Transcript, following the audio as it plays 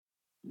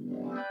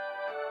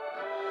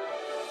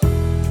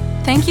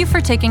Thank you for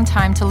taking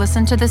time to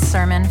listen to this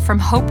sermon from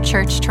Hope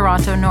Church,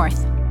 Toronto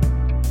North.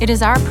 It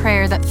is our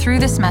prayer that through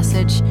this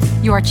message,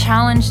 you are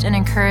challenged and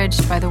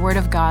encouraged by the Word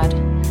of God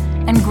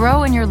and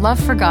grow in your love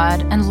for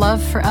God and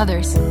love for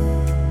others.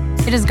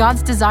 It is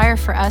God's desire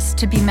for us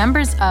to be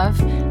members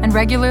of and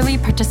regularly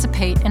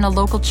participate in a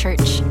local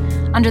church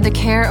under the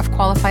care of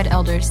qualified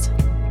elders.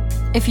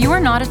 If you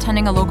are not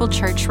attending a local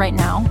church right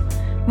now,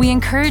 we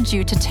encourage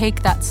you to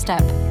take that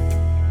step.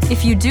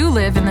 If you do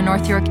live in the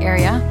North York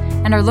area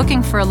and are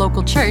looking for a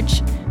local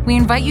church, we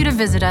invite you to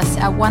visit us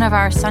at one of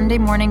our Sunday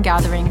morning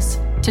gatherings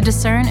to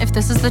discern if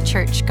this is the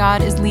church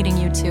God is leading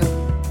you to.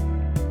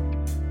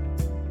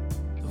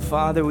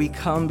 Father, we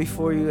come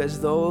before you as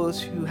those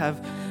who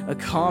have a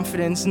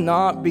confidence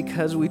not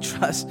because we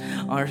trust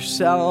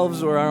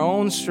ourselves or our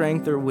own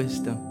strength or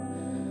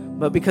wisdom,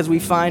 but because we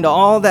find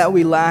all that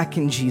we lack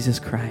in Jesus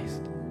Christ.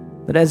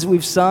 That as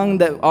we've sung,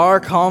 that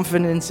our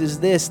confidence is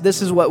this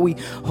is what we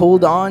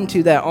hold on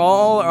to, that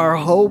all our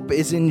hope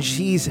is in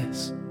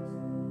Jesus.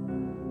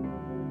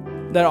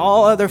 That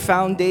all other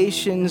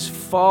foundations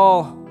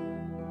fall,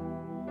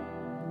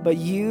 but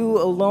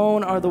you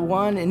alone are the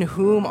one in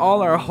whom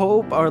all our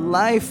hope, our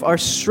life, our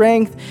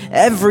strength,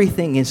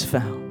 everything is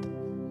found.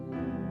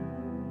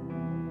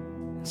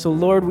 So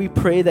Lord, we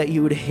pray that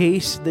you would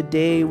haste the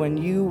day when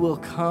you will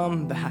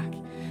come back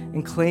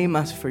and claim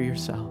us for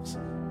yourselves.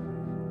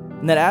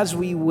 And that as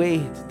we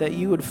wait, that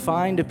you would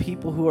find a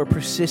people who are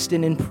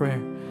persistent in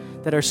prayer,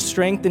 that are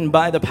strengthened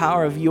by the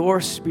power of your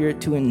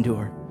Spirit to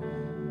endure.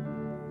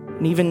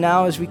 And even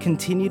now, as we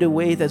continue to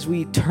wait, as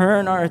we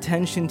turn our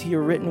attention to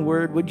your written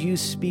word, would you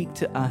speak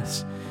to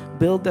us,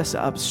 build us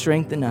up,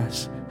 strengthen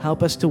us,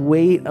 help us to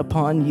wait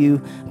upon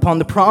you, upon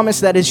the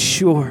promise that is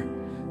sure,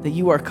 that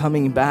you are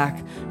coming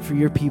back for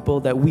your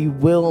people, that we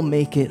will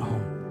make it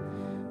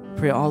home.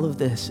 Pray all of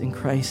this in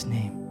Christ's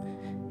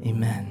name.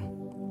 Amen.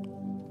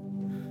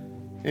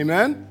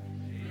 Amen?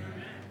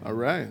 All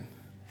right.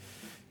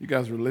 You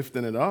guys were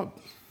lifting it up.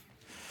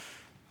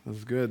 That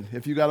was good.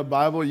 If you got a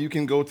Bible, you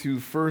can go to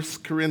 1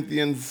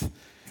 Corinthians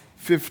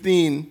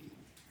 15.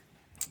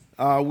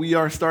 We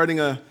are starting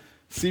a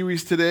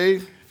series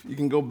today. You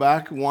can go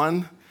back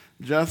one,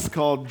 just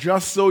called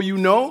Just So You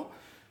Know,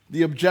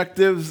 the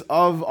objectives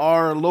of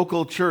our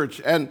local church.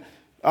 And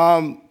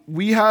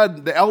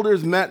the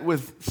elders met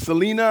with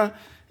Selena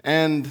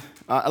and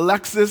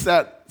Alexis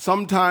at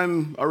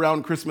sometime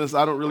around Christmas.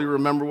 I don't really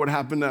remember what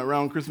happened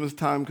around Christmas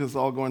time because it's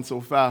all going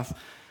so fast.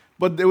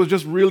 But it was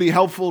just really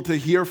helpful to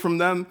hear from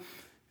them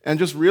and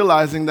just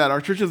realizing that our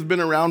church has been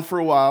around for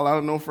a while. I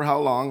don't know for how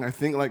long. I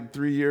think like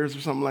 3 years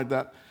or something like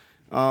that.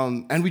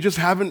 And we just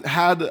haven't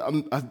had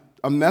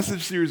a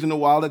message series in a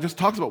while that just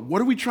talks about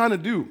what are we trying to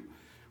do.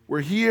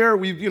 We're here.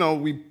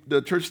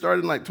 The church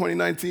started in like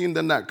 2019.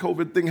 Then that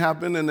COVID thing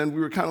happened, and then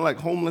we were kind of like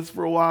homeless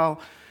for a while.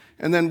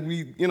 And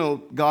then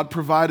God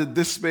provided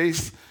this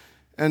space.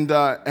 And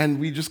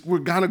we're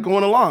kind of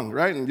going along,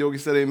 right? And Yogi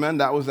said, amen.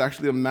 That was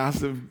actually a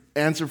massive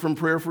answer from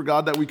prayer for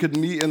God that we could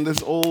meet in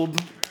this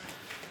old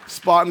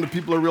spot, and the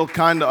people are real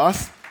kind to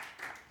us.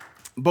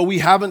 But we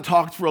haven't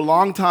talked for a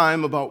long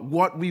time about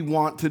what we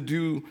want to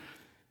do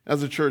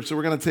as a church. So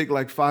we're going to take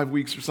like 5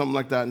 weeks or something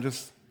like that and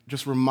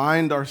just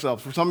remind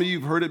ourselves. For some of you,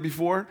 you've heard it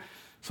before.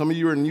 Some of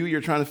you are new. You're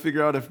trying to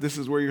figure out if this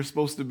is where you're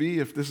supposed to be,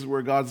 if this is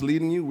where God's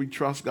leading you. We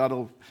trust God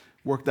will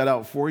work that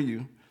out for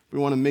you. We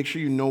want to make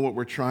sure you know what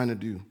we're trying to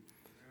do.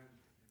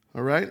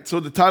 All right? So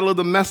the title of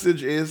the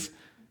message is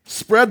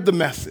Spread the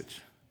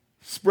Message.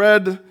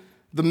 Spread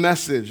the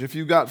message. If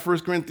you got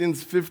 1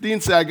 Corinthians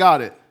 15, say, I got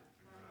it.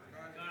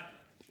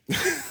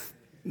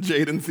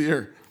 Jaden's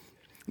here.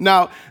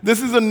 Now,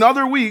 this is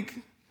another week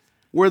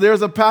where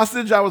there's a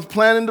passage I was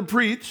planning to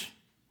preach,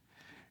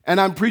 and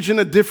I'm preaching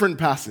a different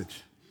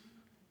passage.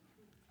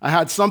 I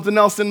had something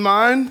else in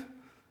mind,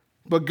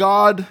 but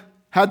God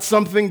had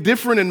something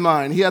different in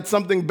mind. He had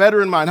something better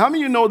in mind. How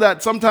many of you know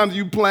that sometimes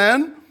you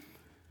plan,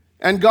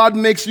 and God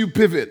makes you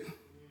pivot?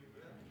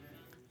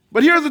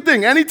 But here's the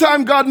thing.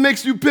 Anytime God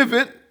makes you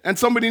pivot, and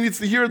somebody needs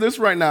to hear this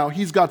right now,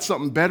 he's got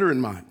something better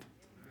in mind.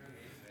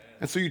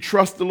 And so you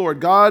trust the Lord.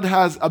 God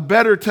has a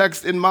better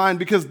text in mind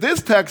because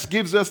this text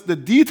gives us the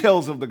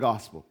details of the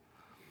gospel.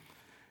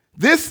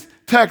 This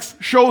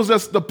text shows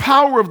us the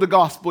power of the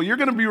gospel. You're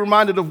going to be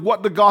reminded of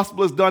what the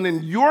gospel has done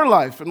in your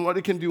life and what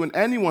it can do in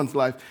anyone's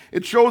life.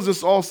 It shows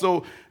us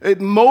also, it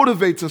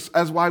motivates us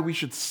as why we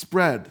should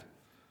spread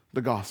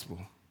the gospel.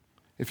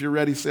 If you're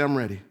ready, say, I'm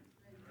ready.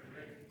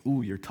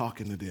 Ooh, you're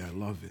talking today. I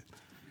love it.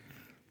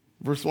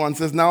 Verse 1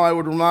 says, Now I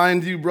would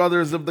remind you,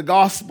 brothers, of the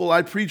gospel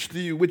I preached to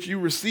you, which you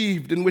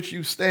received, in which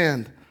you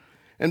stand,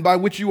 and by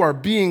which you are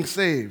being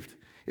saved,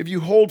 if you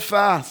hold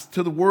fast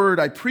to the word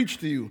I preached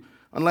to you,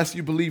 unless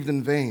you believed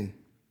in vain.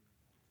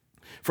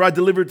 For I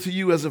delivered to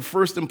you as of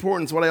first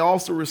importance what I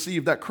also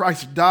received, that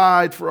Christ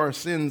died for our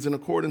sins in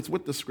accordance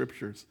with the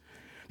Scriptures,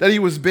 that he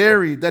was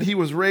buried, that he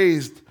was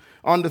raised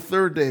on the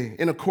third day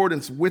in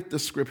accordance with the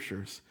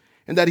Scriptures,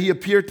 and that he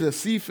appeared to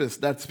Cephas,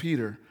 that's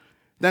Peter,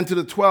 then to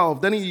the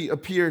 12, then he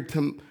appeared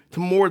to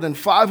more than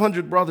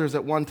 500 brothers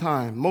at one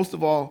time, most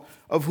of all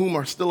of whom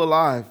are still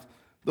alive,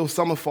 though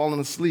some have fallen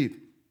asleep.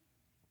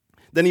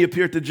 Then he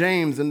appeared to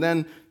James, and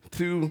then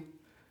to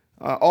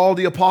all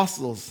the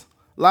apostles.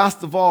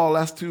 Last of all,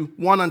 as to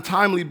one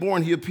untimely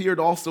born, he appeared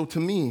also to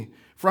me,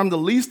 for I'm the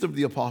least of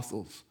the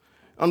apostles,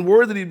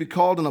 unworthy to be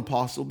called an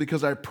apostle,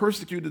 because I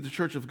persecuted the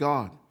church of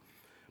God.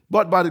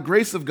 But by the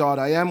grace of God,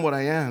 I am what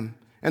I am,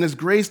 and his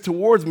grace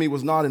towards me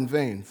was not in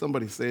vain.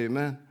 Somebody say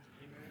amen.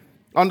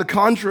 On the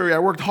contrary, I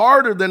worked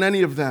harder than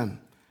any of them,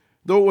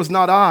 though it was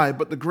not I,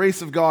 but the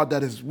grace of God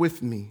that is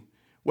with me.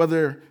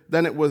 Whether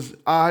then it was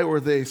I or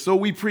they. So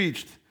we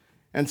preached,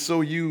 and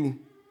so you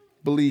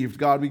believed.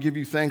 God, we give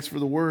you thanks for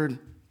the word.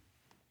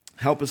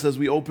 Help us as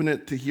we open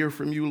it to hear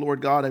from you,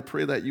 Lord God. I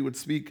pray that you would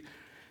speak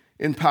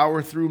in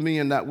power through me,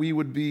 and that we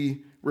would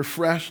be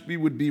refreshed, we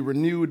would be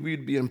renewed, we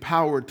would be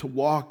empowered to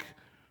walk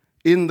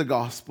in the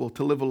gospel,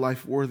 to live a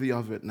life worthy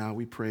of it. Now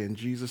we pray in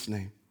Jesus'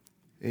 name.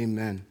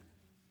 Amen.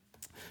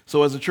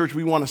 So as a church,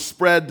 we want to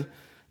spread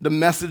the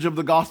message of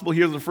the gospel.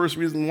 Here's the first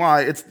reason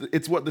why.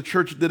 It's what the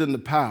church did in the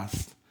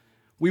past.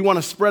 We want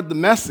to spread the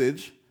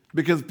message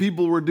because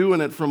people were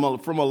doing it from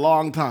a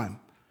long time.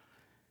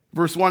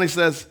 Verse 1, he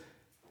says,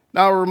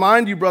 now I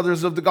remind you,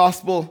 brothers, of the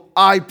gospel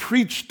I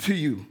preached to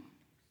you.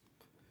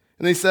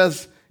 And he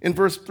says in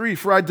verse 3,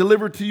 for I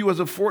delivered to you as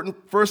of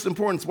first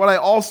importance what I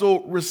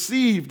also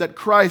received, that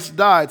Christ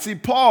died. See,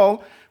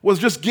 Paul was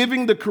just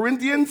giving the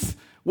Corinthians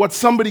what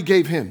somebody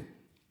gave him.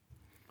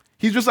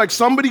 He's just like,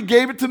 somebody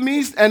gave it to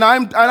me, and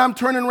I'm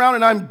turning around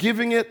and I'm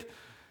giving it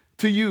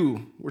to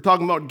you. We're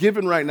talking about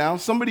giving right now.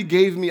 Somebody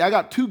gave me, I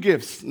got 2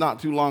 gifts not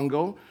too long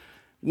ago.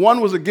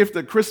 One was a gift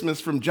at Christmas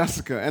from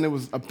Jessica, and it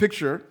was a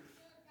picture,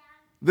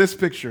 this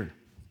picture.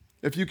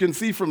 If you can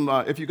see from,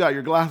 if you got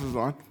your glasses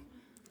on.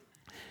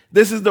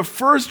 This is the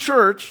first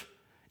church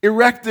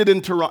erected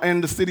in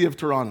the city of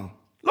Toronto.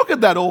 Look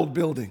at that old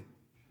building.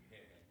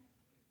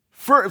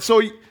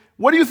 So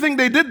what do you think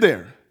they did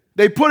there?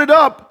 They put it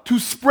up to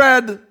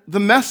spread the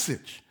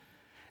message.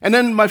 And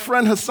then my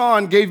friend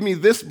Hassan gave me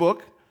this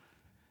book.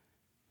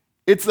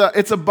 It's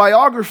a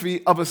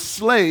biography of a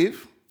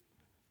slave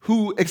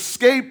who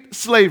escaped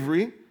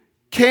slavery,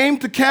 came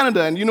to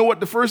Canada, and you know what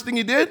the first thing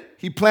he did?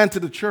 He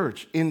planted a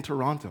church in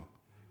Toronto.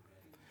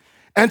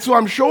 And so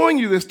I'm showing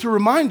you this to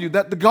remind you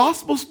that the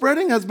gospel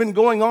spreading has been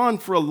going on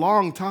for a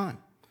long time.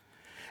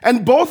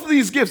 And both of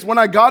these gifts, when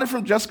I got it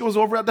from Jessica, was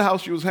over at the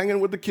house, she was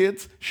hanging with the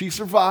kids, she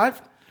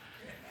survived.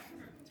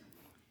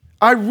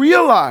 I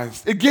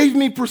realized, it gave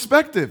me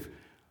perspective.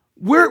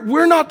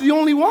 We're not the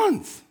only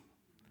ones.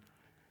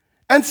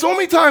 And so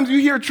many times you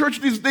hear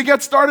churches, they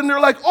get started and they're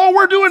like, oh,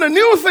 we're doing a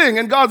new thing.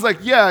 And God's like,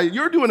 yeah,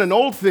 you're doing an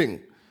old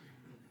thing.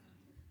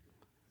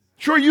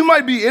 Sure, you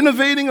might be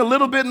innovating a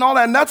little bit and all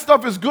that, and that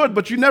stuff is good,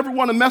 but you never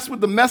want to mess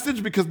with the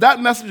message because that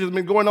message has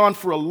been going on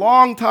for a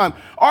long time.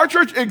 Our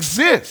church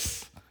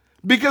exists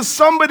because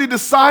somebody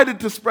decided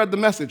to spread the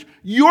message.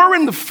 You're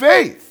in the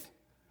faith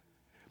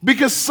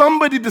because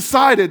somebody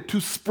decided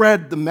to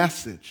spread the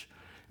message.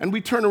 And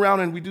we turn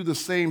around and we do the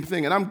same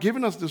thing. And I'm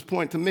giving us this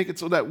point to make it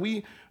so that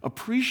we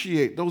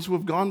appreciate those who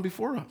have gone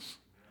before us.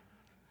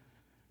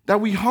 That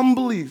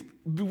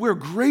we're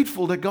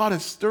grateful that God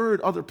has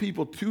stirred other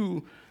people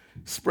to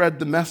spread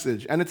the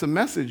message. And it's a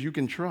message you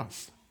can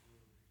trust.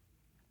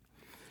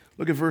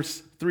 Look at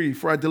verse 3.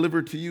 For I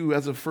delivered to you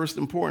as of first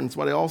importance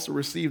what I also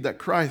received, that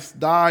Christ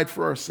died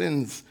for our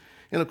sins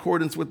in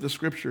accordance with the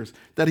Scriptures,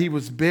 that he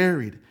was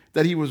buried,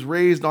 that he was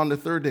raised on the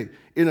third day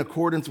in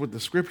accordance with the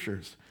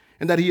Scriptures,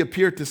 and that he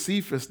appeared to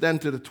Cephas, then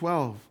to the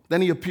 12.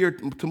 Then he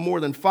appeared to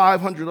more than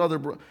 500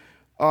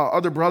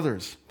 other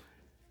brothers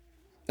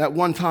at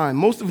one time,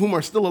 most of whom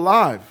are still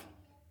alive,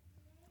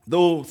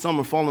 though some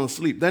have fallen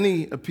asleep. Then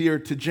he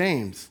appeared to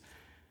James,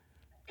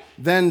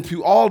 then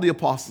to all the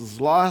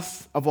apostles.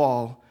 Last of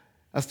all,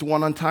 as to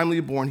one untimely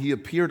born, he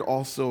appeared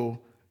also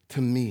to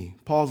me.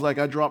 Paul's like,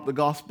 I dropped the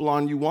gospel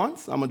on you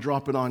once, I'm going to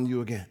drop it on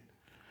you again.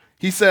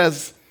 He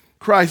says,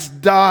 Christ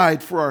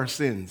died for our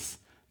sins,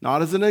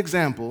 not as an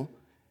example,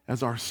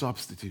 as our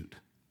substitute.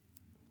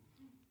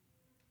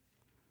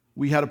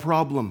 We had a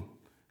problem,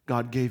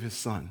 God gave his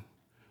son.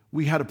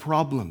 We had a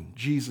problem,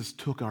 Jesus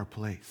took our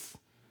place.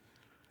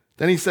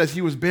 Then he says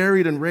he was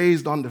buried and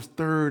raised on the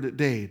third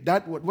day.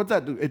 What'd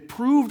that do? It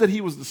proved that he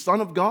was the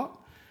Son of God,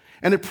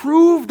 and it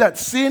proved that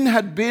sin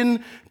had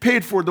been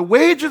paid for. The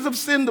wages of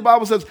sin, the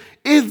Bible says,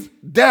 is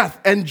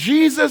death, and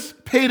Jesus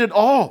paid it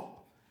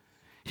all.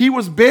 He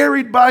was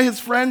buried by his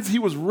friends. He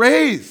was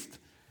raised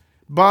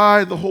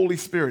by the Holy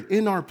Spirit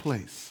in our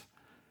place.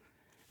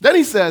 Then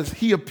he says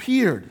he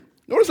appeared.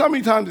 Notice how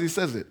many times he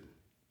says it.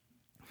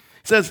 He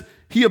says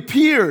he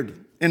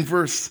appeared in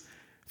verse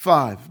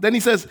 5. Then he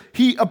says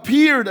he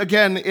appeared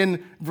again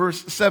in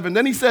verse 7.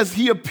 Then he says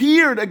he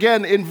appeared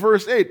again in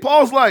verse 8.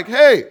 Paul's like,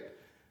 hey,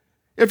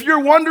 if you're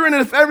wondering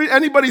if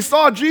anybody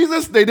saw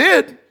Jesus, they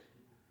did.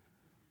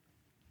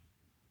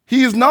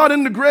 He is not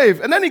in the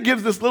grave. And then he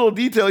gives this little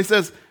detail. He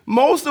says,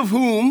 most of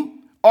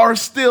whom are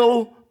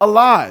still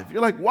alive.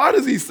 You're like, why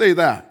does he say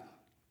that?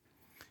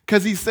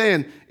 Because he's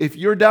saying, if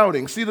you're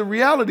doubting, see, the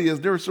reality is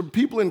there are some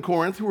people in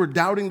Corinth who are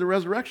doubting the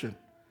resurrection.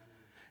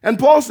 And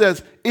Paul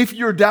says, if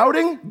you're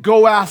doubting,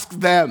 go ask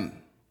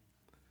them.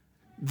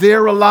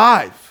 They're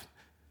alive.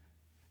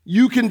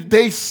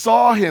 They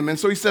saw him. And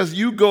so he says,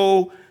 you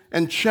go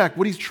and check.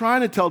 What he's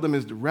trying to tell them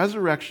is the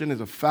resurrection is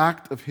a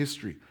fact of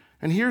history.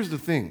 And here's the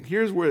thing.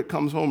 Here's where it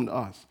comes home to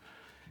us.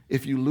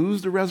 If you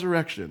lose the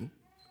resurrection,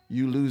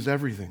 you lose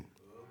everything.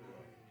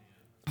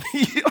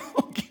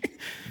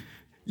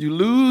 You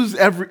lose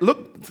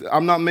look,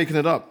 I'm not making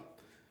it up.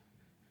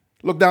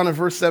 Look down at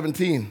verse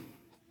 17.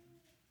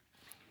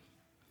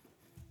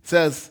 It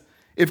says,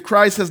 if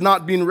Christ has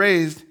not been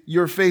raised,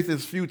 your faith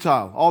is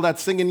futile. All that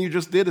singing you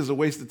just did is a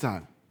waste of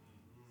time.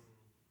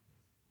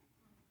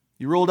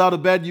 You rolled out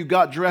of bed, you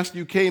got dressed,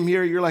 you came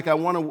here, you're like, I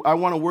want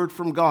a word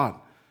from God.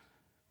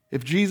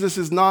 If Jesus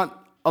is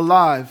not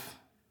alive,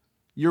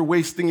 you're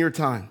wasting your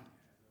time.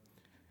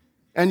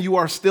 And you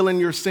are still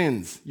in your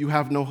sins. You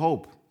have no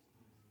hope.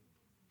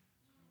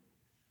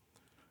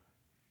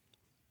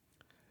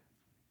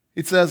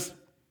 It says,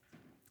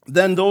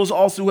 then those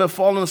also who have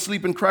fallen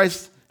asleep in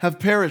Christ have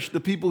perished. The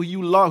people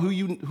you love,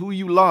 who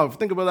you love.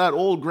 Think about that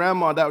old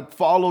grandma that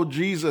followed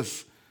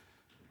Jesus. It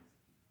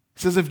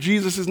says if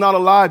Jesus is not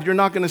alive, you're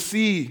not going to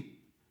see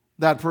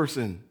that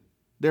person.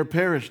 They're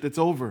perished. It's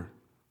over.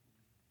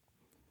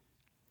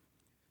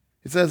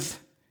 It says,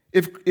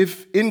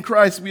 if in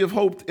Christ we have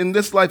hoped in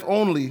this life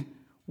only,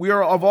 we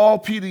are of all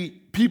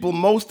people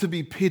most to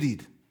be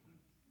pitied.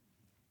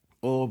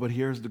 Oh, but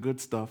here's the good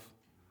stuff.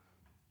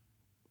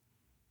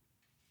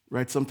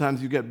 Right?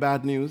 Sometimes you get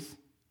bad news,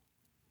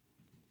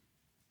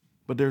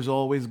 but there's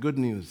always good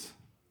news.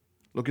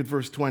 Look at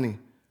verse 20.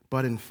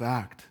 But in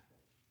fact,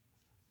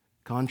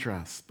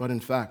 contrast, but in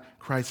fact,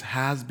 Christ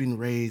has been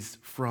raised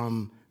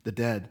from the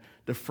dead,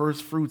 the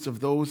first fruits of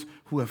those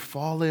who have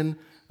fallen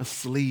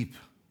asleep.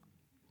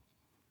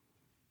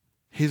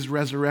 His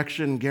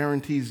resurrection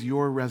guarantees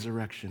your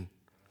resurrection.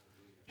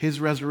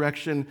 His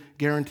resurrection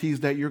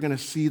guarantees that you're going to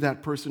see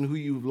that person who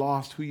you've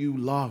lost, who you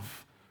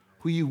love,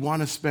 who you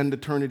want to spend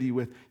eternity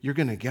with. You're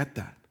going to get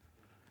that.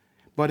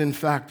 But in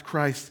fact,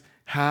 Christ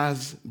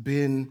has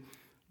been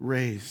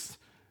raised.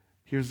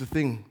 Here's the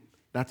thing.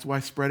 That's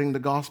why spreading the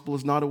gospel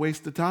is not a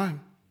waste of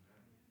time.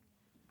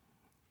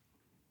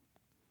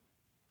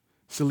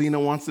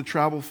 Selena wants to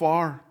travel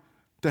far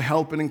to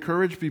help and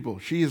encourage people.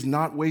 She is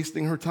not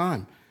wasting her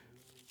time.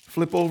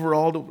 Flip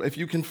over if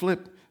you can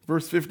flip,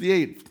 verse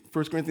 58.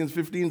 1 Corinthians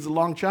 15 is a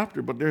long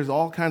chapter, but there's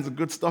all kinds of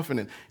good stuff in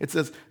it. It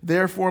says,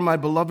 therefore, my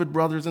beloved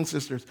brothers and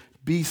sisters,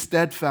 be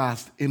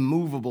steadfast,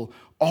 immovable,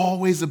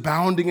 always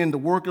abounding in the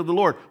work of the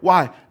Lord.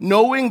 Why?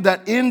 Knowing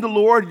that in the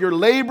Lord your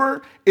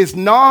labor is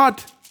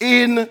not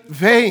in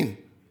vain.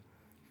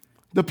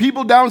 The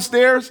people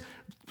downstairs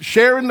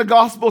sharing the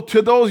gospel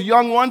to those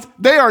young ones,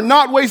 they are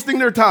not wasting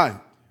their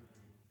time.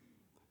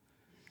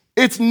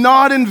 It's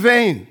not in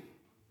vain.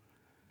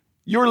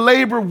 Your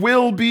labor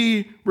will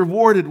be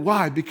rewarded.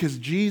 Why? Because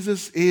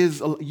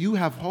you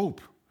have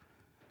hope.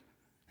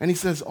 And he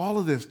says all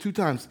of this 2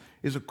 times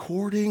is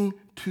according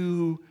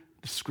to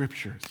the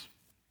scriptures.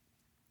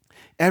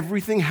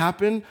 Everything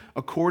happened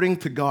according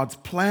to God's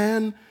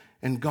plan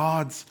and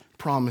God's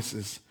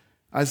promises.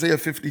 Isaiah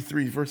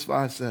 53 verse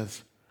 5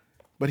 says,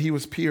 but he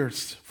was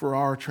pierced for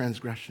our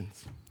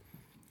transgressions.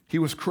 He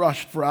was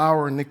crushed for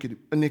our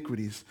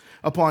iniquities.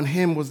 Upon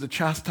him was the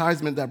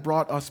chastisement that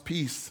brought us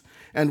peace.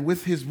 And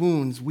with his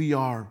wounds we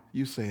are,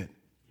 you say it.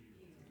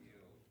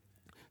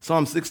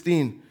 Psalm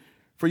 16,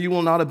 for you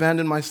will not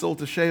abandon my soul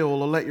to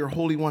Sheol or let your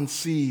Holy One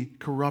see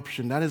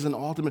corruption. That is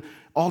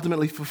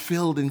ultimately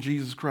fulfilled in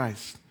Jesus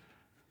Christ.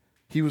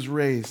 He was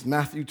raised.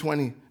 Matthew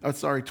 12,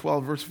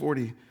 verse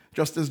 40.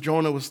 Just as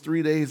Jonah was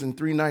 3 days and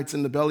 3 nights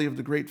in the belly of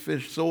the great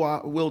fish,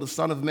 so will the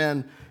Son of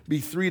Man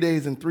be 3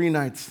 days and 3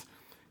 nights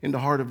in the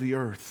heart of the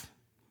earth.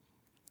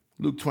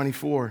 Luke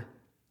 24.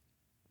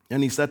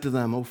 And he said to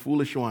them, O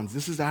foolish ones,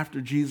 this is after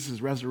Jesus is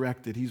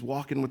resurrected. He's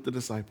walking with the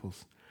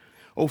disciples.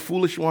 O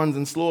foolish ones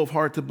and slow of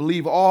heart to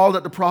believe all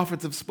that the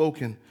prophets have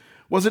spoken.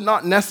 Was it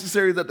not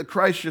necessary that the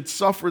Christ should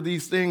suffer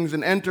these things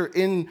and enter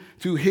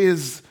into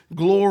his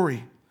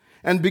glory?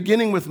 And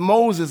beginning with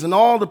Moses and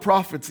all the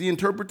prophets, he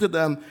interpreted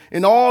them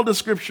in all the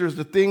scriptures,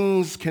 the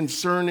things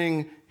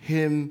concerning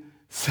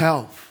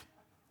himself.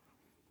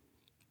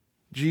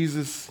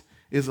 Jesus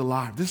is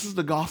alive. This is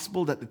the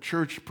gospel that the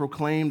church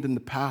proclaimed in the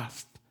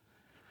past.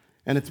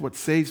 And it's what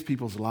saves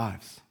people's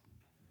lives.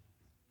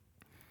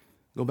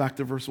 Go back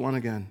to verse 1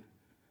 again.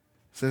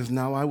 It says,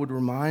 now I would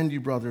remind you,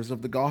 brothers,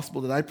 of the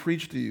gospel that I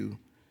preached to you,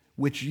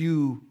 which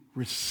you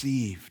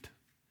received.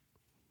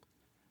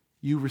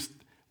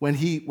 When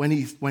he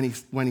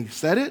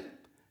said it,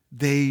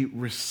 they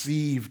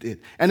received it.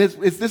 And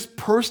it's this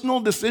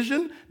personal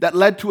decision that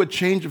led to a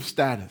change of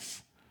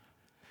status.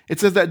 It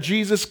says that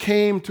Jesus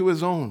came to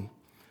his own,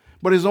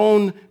 but his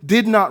own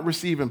did not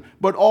receive him.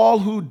 But all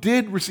who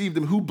did receive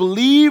him, who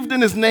believed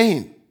in his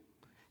name,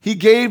 he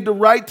gave the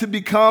right to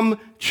become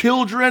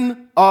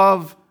children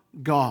of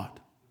God.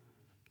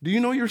 Do you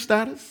know your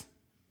status?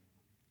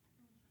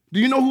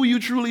 Do you know who you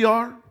truly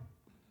are?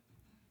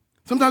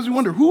 Sometimes we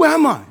wonder, who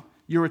am I?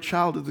 You're a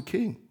child of the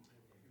King.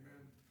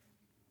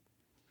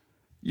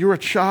 You're a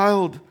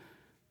child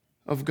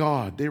of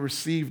God. They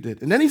received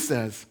it. And then he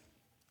says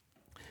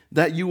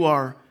that you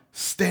are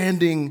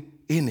standing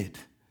in it,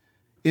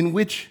 in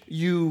which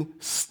you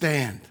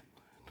stand.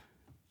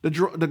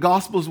 The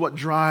gospel is what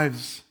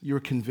drives your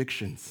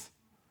convictions.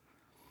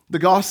 The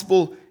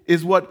gospel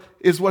is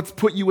what's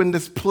put you in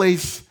this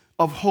place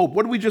of hope.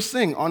 What did we just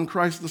sing? On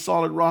Christ the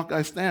solid rock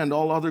I stand.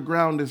 All other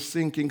ground is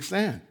sinking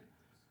sand.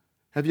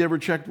 Have you ever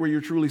checked where you're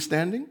truly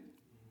standing?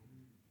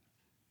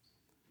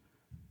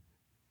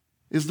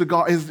 Is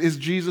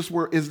Jesus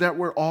is that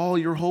where all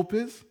your hope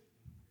is?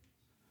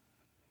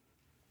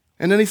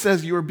 And then he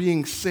says you are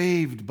being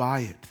saved by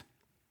it.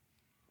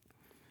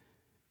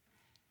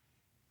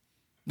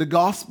 The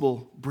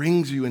gospel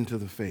brings you into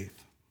the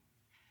faith.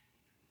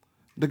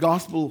 The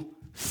gospel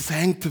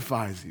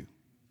sanctifies you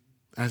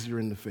as you're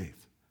in the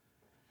faith.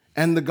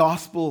 And the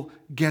gospel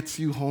gets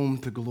you home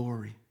to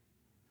glory.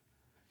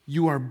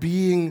 You are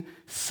being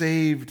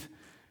saved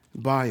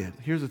by it.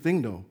 Here's the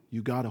thing, though.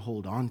 You got to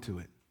hold on to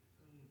it.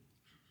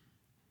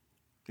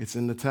 It's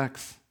in the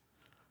text.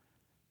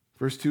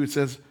 Verse 2, it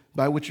says,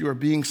 by which you are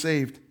being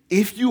saved,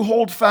 if you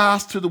hold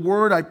fast to the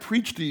word I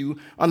preached to you,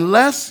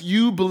 unless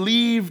you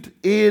believed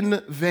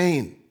in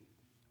vain.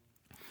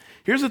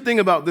 Here's the thing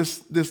about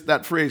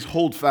that phrase,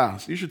 hold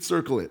fast. You should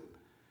circle it.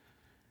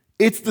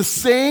 It's the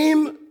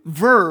same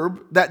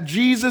verb that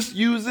Jesus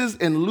uses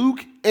in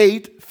Luke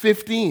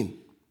 8:15.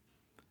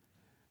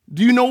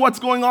 Do you know what's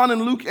going on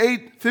in Luke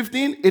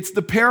 8:15? It's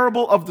the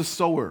parable of the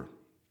sower.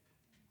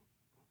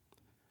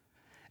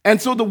 And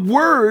so the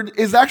word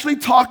is actually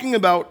talking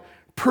about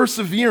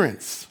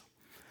perseverance.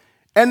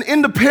 And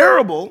in the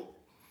parable,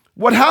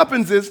 what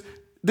happens is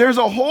there's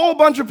a whole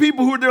bunch of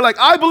people they're like,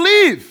 I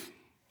believe.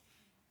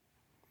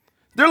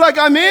 They're like,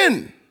 I'm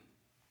in.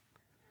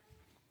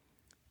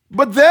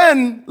 But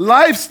then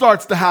life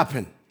starts to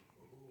happen.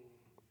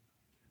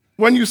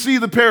 When you see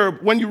the parable,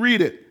 when you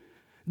read it,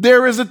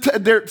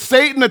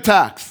 Satan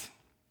attacks.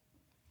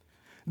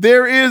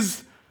 There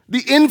is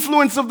the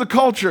influence of the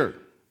culture.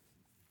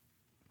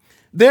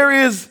 There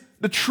is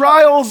the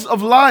trials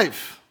of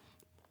life.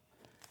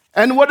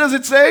 And what does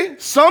it say?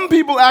 Some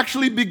people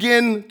actually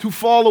begin to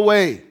fall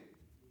away.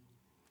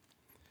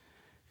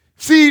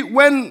 See,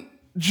 when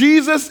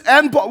Jesus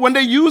and Paul, when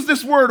they use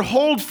this word,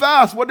 hold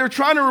fast, what they're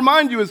trying to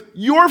remind you is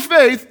your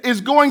faith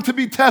is going to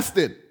be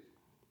tested.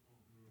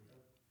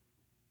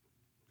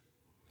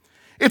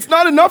 It's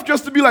not enough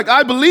just to be like,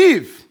 I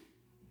believe.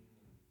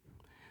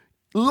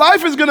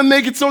 Life is going to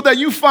make it so that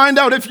you find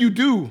out if you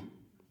do.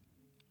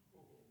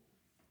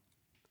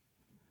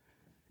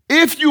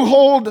 If you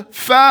hold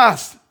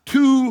fast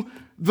to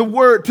the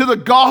word, to the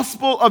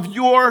gospel of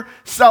your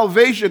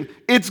salvation,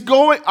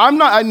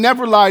 I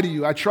never lie to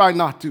you. I try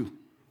not to.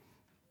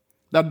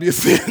 That'd be a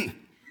sin.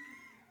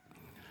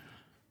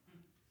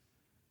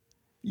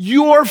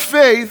 Your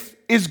faith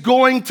is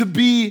going to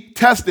be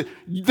tested.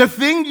 The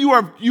thing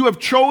you have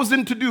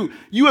chosen to do,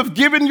 you have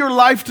given your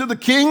life to the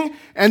King,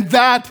 and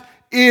that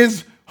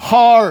is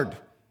hard.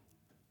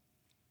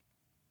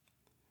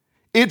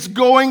 It's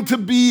going to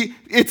be,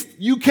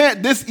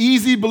 this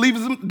easy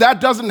believism,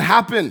 that doesn't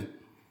happen.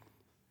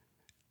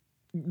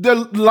 The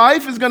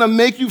life is going to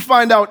make you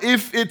find out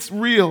if it's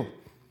real.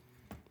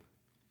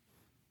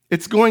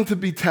 It's going to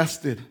be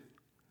tested.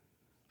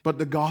 But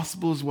the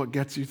gospel is what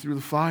gets you through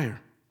the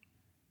fire.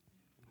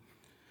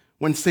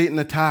 When Satan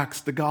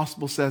attacks, the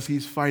gospel says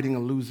he's fighting a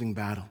losing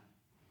battle.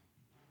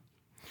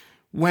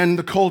 When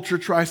the culture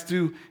tries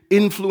to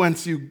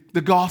influence you,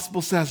 the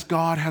gospel says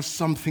God has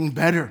something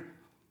better.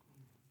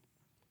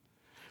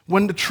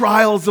 When the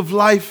trials of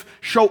life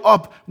show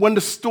up, when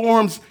the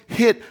storms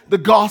hit, the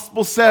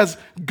gospel says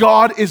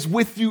God is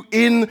with you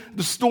in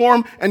the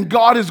storm and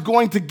God is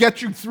going to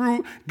get you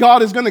through.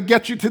 God is going to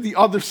get you to the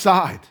other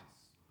side.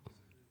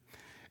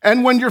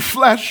 And when your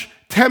flesh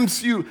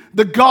tempts you,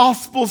 the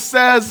gospel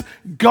says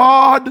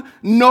God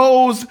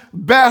knows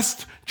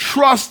best.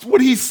 Trust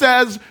what he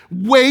says.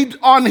 Wait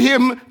on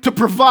him to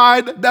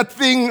provide that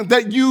thing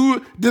that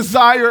you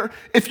desire.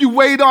 If you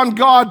wait on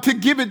God to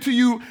give it to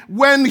you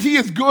when he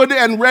is good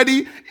and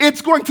ready,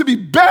 it's going to be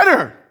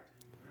better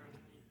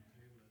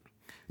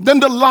than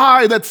the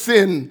lie that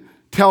sin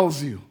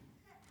tells you.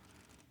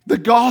 The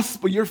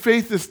gospel, your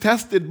faith is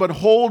tested, but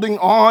holding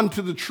on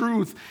to the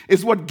truth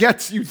is what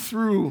gets you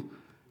through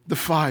the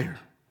fire.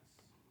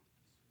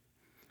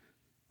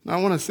 Now,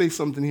 I want to say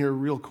something here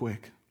real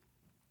quick.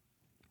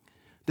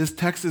 This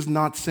text is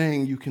not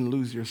saying you can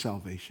lose your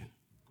salvation.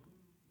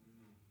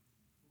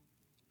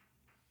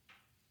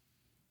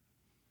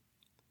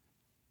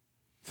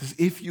 It says,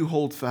 if you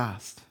hold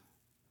fast.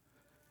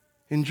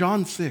 In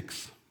John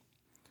 6,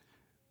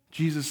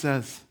 Jesus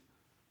says,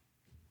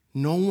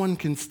 no one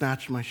can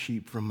snatch my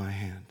sheep from my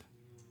hand.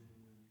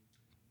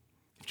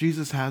 If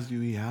Jesus has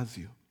you, he has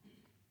you.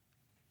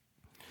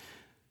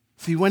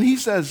 See, when he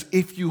says,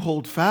 if you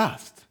hold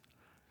fast,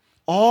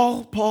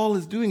 all Paul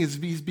is doing is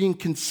he's being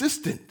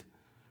consistent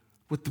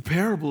with the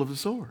parable of the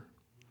sower.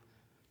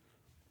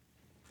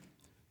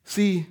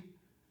 See,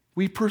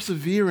 We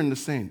persevere in the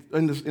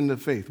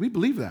faith. We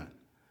believe that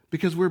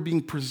because we're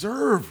being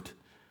preserved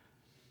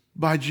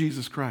by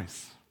Jesus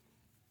Christ.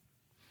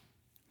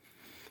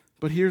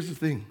 But here's the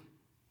thing.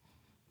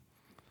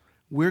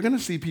 We're going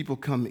to see people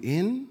come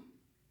in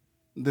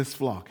this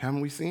flock,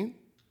 haven't we seen?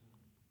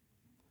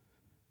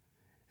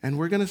 And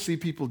we're going to see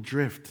people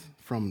drift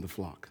from the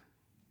flock.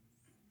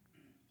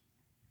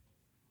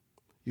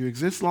 You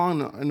exist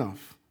long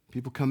enough,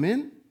 people come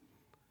in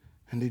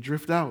and they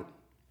drift out.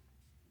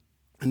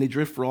 And they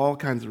drift for all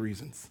kinds of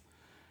reasons.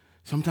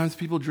 Sometimes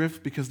people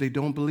drift because they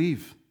don't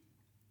believe.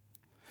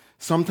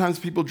 Sometimes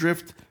people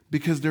drift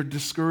because they're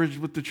discouraged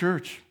with the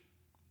church.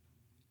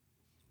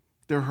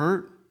 They're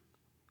hurt,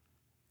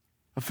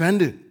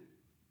 offended.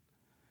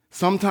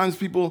 Sometimes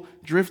people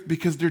drift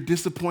because they're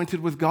disappointed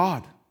with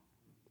God.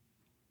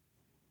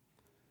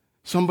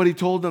 Somebody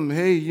told them,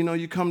 hey,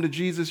 you come to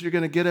Jesus, you're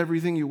going to get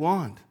everything you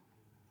want.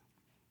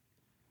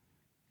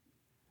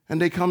 And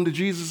they come to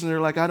Jesus and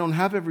they're like, I don't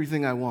have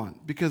everything I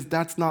want, because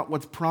that's not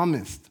what's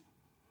promised.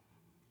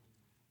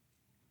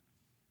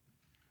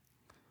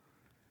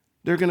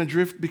 They're going to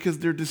drift because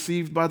they're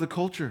deceived by the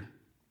culture.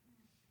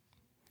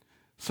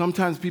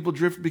 Sometimes people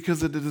drift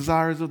because of the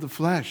desires of the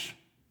flesh.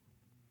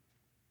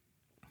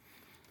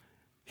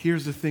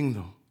 Here's the thing,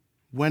 though.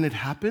 When it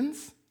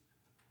happens,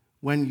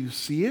 when you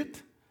see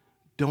it,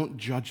 don't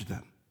judge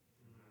them.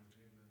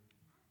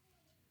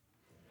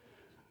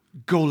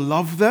 Go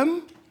love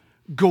them.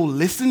 Go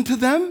listen to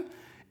them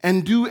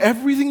and do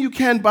everything you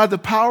can by the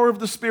power of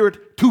the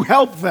Spirit to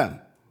help them.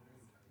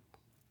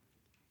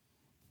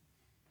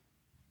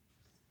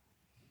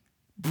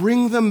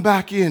 Bring them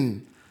back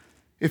in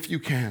if you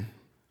can.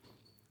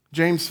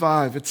 James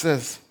 5, it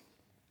says,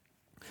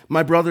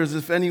 my brothers,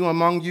 if anyone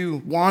among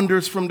you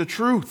wanders from the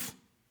truth,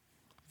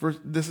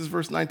 this is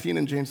verse 19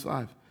 in James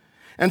 5,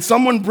 and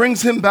someone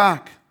brings him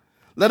back,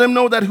 let him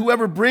know that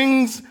whoever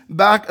brings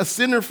back a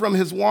sinner from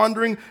his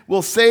wandering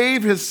will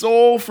save his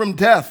soul from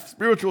death,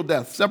 spiritual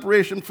death,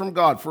 separation from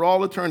God for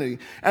all eternity,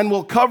 and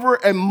will cover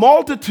a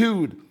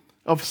multitude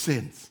of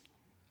sins.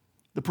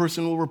 The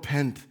person will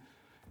repent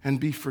and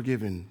be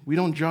forgiven. We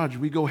don't judge,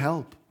 we go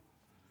help.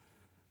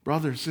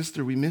 Brother,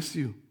 sister, we miss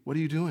you. What are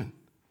you doing?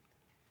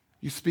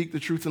 You speak the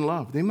truth in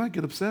love. They might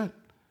get upset.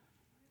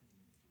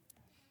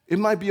 It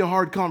might be a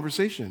hard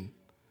conversation,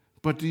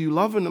 but do you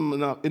love them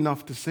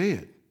enough to say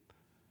it?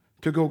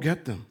 To go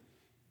get them.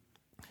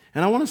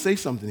 And I want to say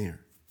something here.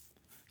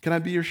 Can I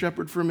be your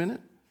shepherd for a minute?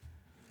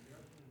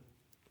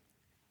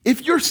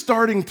 If you're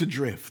starting to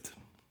drift,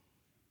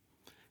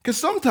 because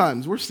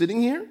sometimes we're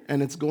sitting here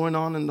and it's going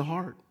on in the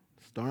heart,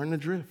 starting to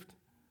drift.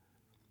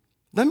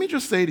 Let me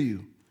just say to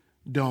you,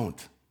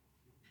 don't.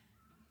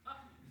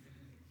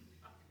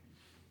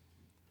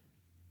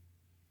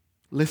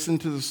 Listen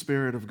to the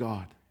Spirit of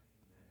God,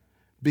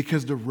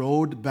 because the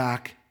road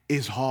back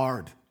is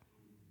hard.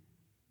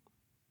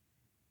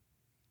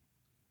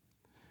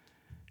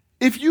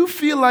 If you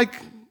feel like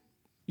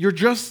you're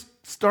just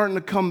starting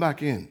to come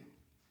back in,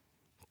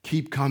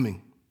 keep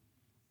coming.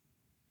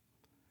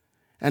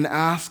 And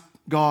ask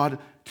God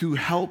to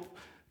help,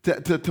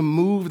 to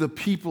move the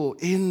people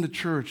in the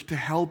church to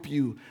help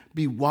you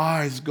be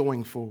wise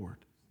going forward.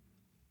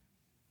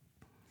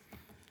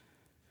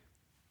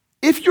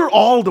 If you're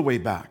all the way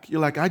back,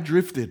 you're like, I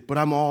drifted, but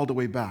I'm all the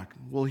way back.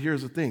 Well,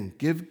 here's the thing.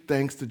 Give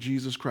thanks to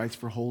Jesus Christ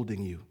for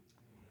holding you.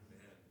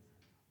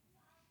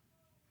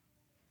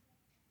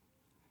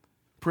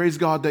 Praise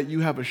God that you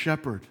have a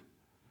shepherd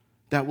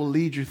that will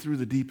lead you through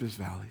the deepest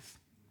valleys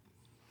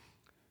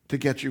to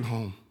get you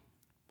home.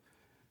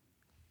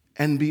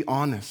 And be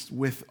honest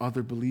with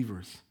other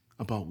believers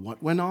about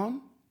what went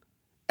on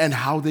and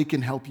how they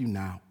can help you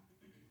now.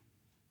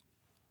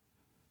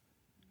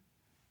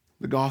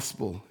 The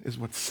gospel is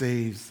what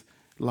saves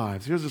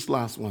lives. Here's this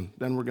last one.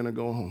 Then we're going to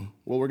go home.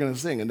 Well, we're going to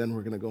sing and then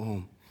we're going to go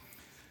home.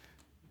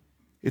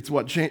 It's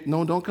what changed.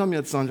 No, don't come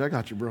yet, Sanjay. I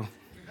got you, bro.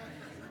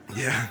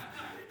 Yeah.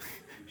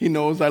 He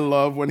knows I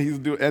love when he's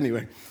doing.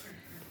 Anyway,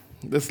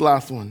 this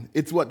last one.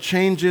 It's what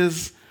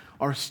changes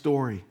our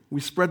story. We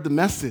spread the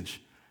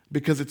message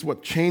because it's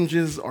what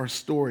changes our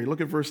story.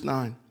 Look at verse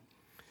 9. It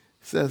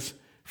says,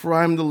 for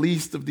I am the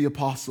least of the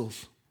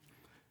apostles,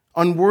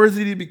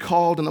 unworthy to be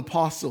called an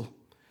apostle,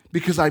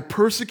 because I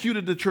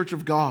persecuted the church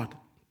of God.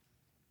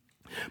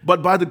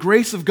 But by the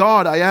grace of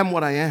God, I am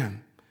what I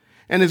am.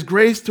 And his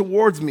grace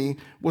towards me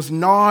was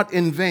not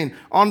in vain.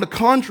 On the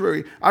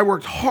contrary, I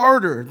worked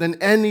harder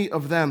than any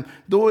of them,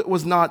 though it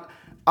was not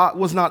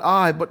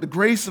I, but the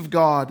grace of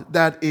God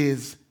that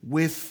is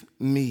with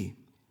me.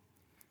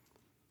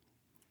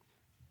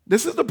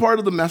 This is the part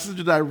of the message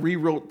that I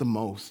rewrote the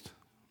most.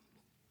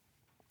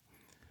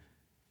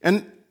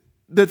 And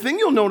the thing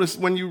you'll notice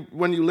when you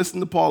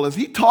listen to Paul is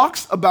he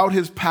talks about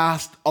his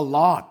past a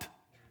lot.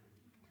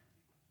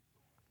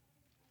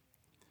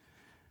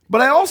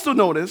 But I also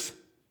notice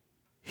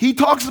he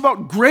talks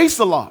about grace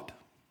a lot.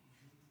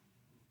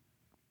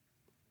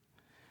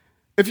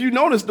 If you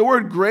notice, the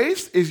word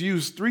grace is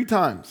used 3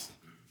 times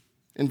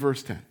in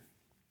verse 10.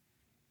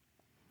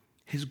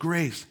 His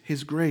grace,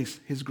 his grace,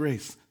 his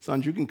grace.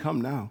 Sons, you can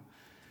come now.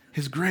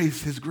 His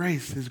grace, His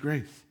grace, His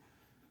grace.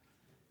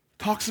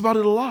 Talks about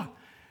it a lot.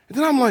 And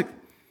then I'm like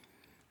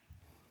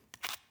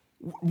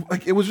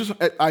it was just,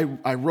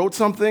 I wrote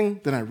something,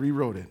 then I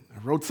rewrote it. I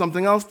wrote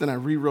something else, then I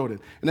rewrote it.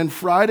 And then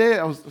Friday,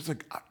 I was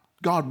like,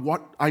 God,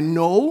 what? I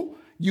know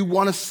you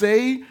want to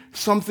say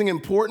something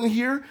important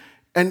here,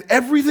 and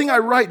everything I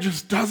write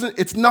just doesn't,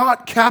 it's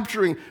not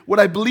capturing what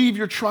I believe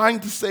you're trying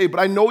to say, but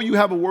I know you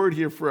have a word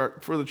here for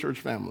the church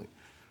family.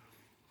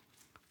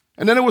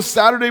 And then it was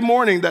Saturday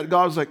morning that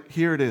God was like,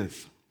 here it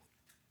is.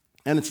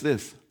 And it's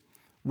this: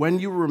 when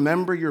you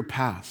remember your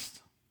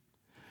past,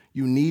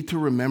 you need to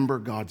remember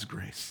God's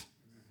grace.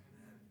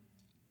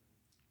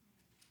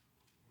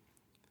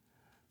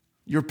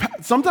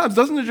 Sometimes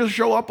doesn't it just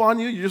show up on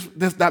you?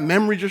 That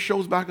memory just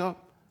shows back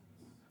up.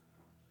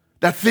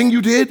 That thing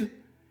you did,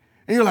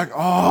 and you're like,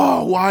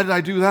 oh, why did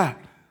I do that?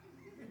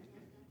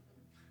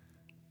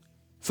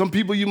 Some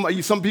people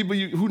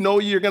who know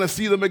you're going to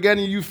see them again,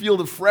 and you feel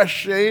the fresh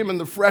shame and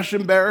the fresh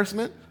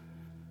embarrassment.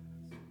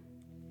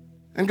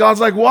 And God's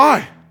like,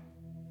 why?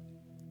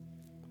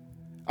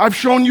 I've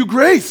shown you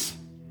grace.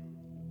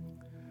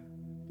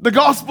 The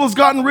gospel has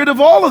gotten rid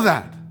of all of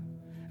that.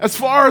 As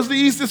far as the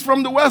east is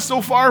from the west,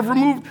 so far I've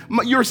removed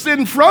your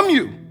sin from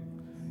you.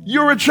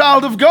 You're a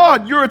child of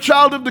God. You're a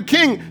child of the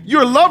King.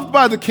 You're loved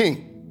by the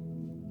King.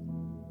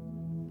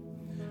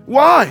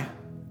 Why?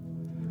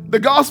 The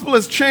gospel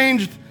has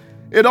changed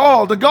it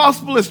all. The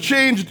gospel has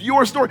changed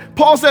your story.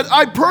 Paul said,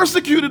 I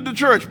persecuted the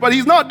church, but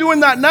he's not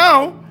doing that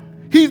now.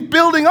 He's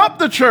building up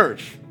the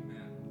church.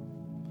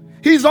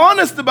 He's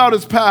honest about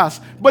his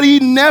past, but he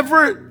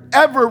never,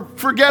 ever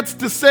forgets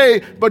to say,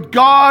 but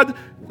God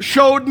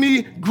showed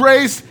me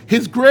grace.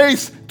 His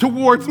grace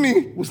towards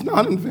me was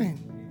not in vain.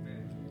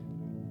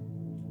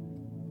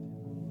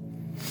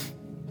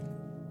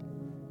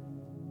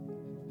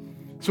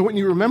 So when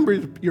you remember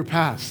your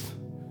past,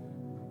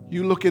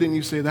 you look at it and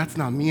you say, that's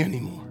not me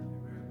anymore.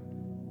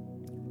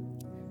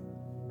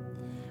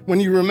 When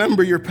you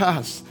remember your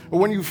past, or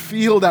when you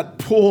feel that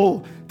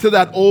pull to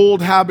that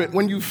old habit,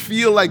 when you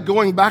feel like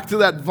going back to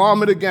that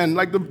vomit again,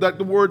 like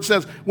the word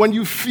says, when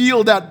you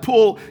feel that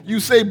pull, you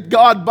say,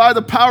 God, by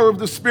the power of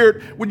the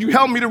Spirit, would you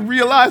help me to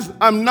realize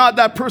I'm not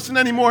that person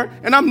anymore,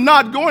 and I'm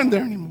not going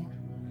there anymore.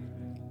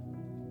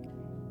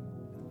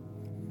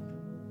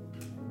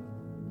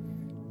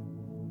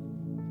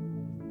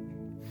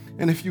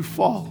 And if you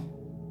fall,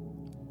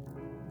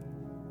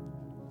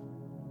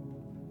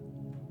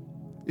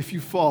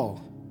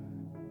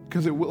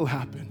 because it will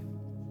happen,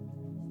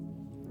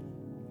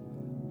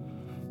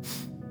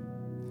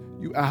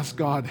 you ask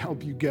God,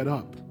 help you get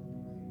up.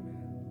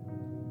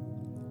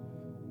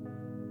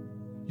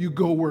 You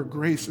go where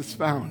grace is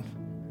found.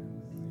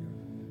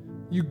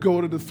 You go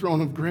to the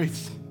throne of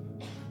grace.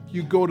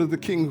 You go to the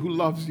King who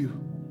loves you.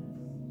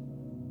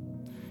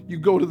 You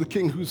go to the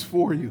King who's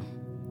for you.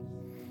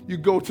 You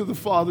go to the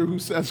Father who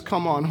says,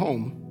 come on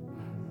home.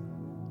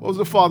 What was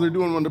the father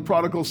doing when the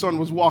prodigal son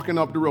was walking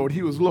up the road?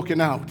 He was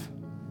looking out.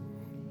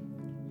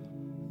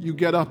 You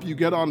get up, you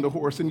get on the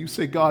horse, and you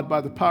say, God,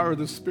 by the power of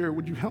the Spirit,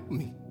 would you help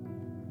me?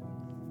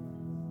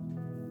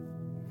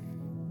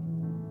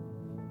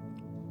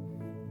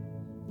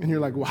 And you're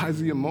like, why is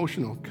he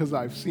emotional? Because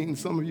I've seen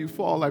some of you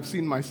fall. I've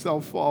seen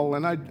myself fall,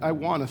 and I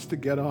want us to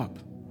get up.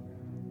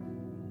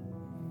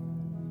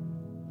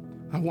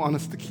 I want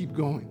us to keep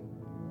going.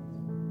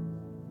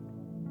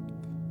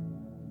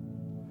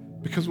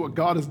 Because what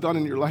God has done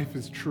in your life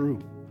is true.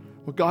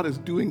 What God is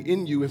doing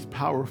in you is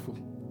powerful.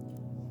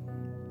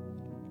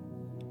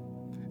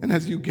 And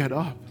as you get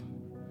up,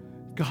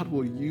 God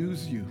will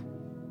use you.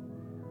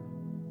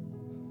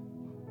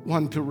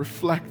 One, to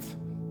reflect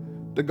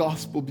the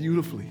gospel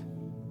beautifully.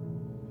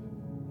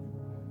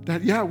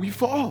 That, yeah, we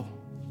fall.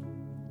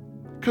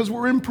 Because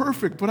we're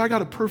imperfect, but I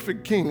got a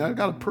perfect King. I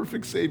got a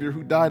perfect Savior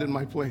who died in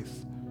my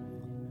place.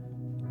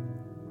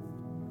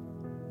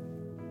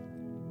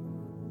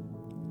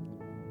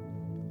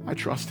 I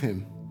trust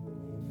him.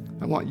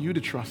 I want you to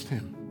trust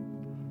him.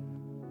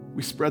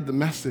 We spread the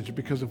message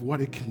because of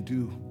what it can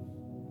do,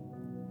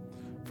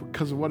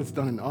 because of what it's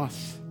done in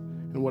us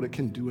and what it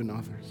can do in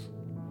others.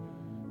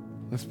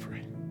 Let's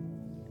pray.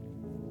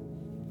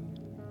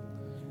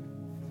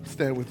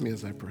 Stand with me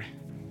as I pray.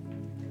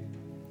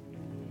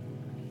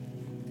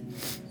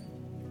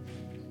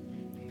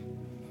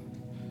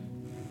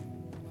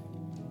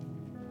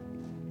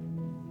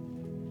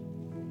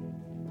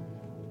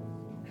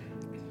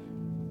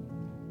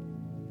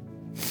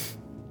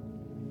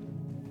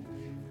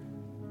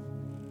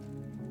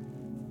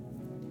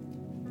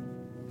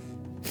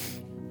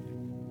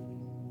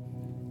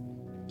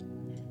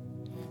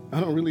 I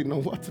don't really know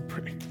what to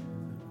pray.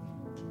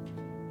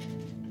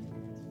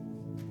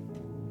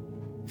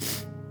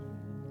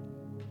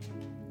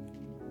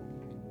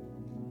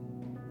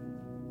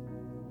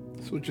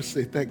 So just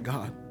say, thank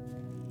God.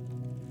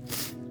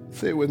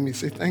 Say it with me.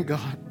 Say, thank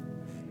God.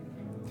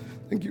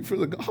 Thank you for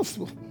the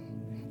gospel.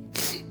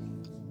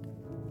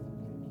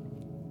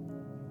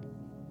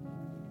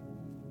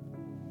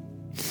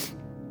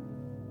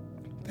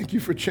 Thank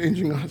you for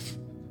changing us.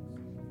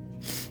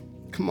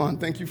 Come on,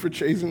 thank you for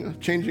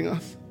changing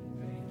us.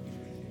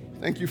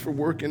 Thank you for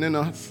working in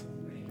us.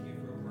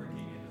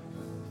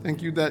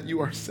 Thank you that you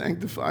are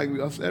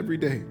sanctifying us every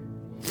day.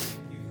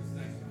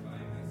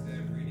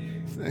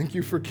 Thank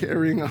you for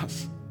carrying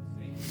us.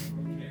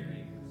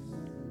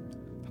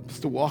 Help us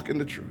to walk in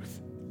the truth.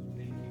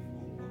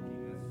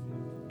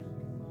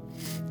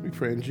 We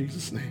pray in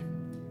Jesus' name.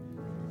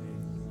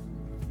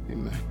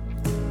 Amen.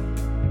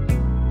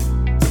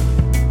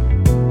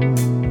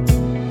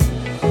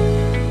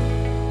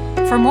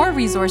 For more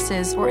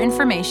resources or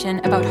information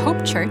about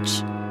Hope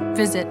Church,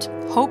 visit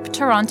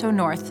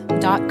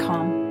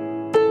hopetorontonorth.com.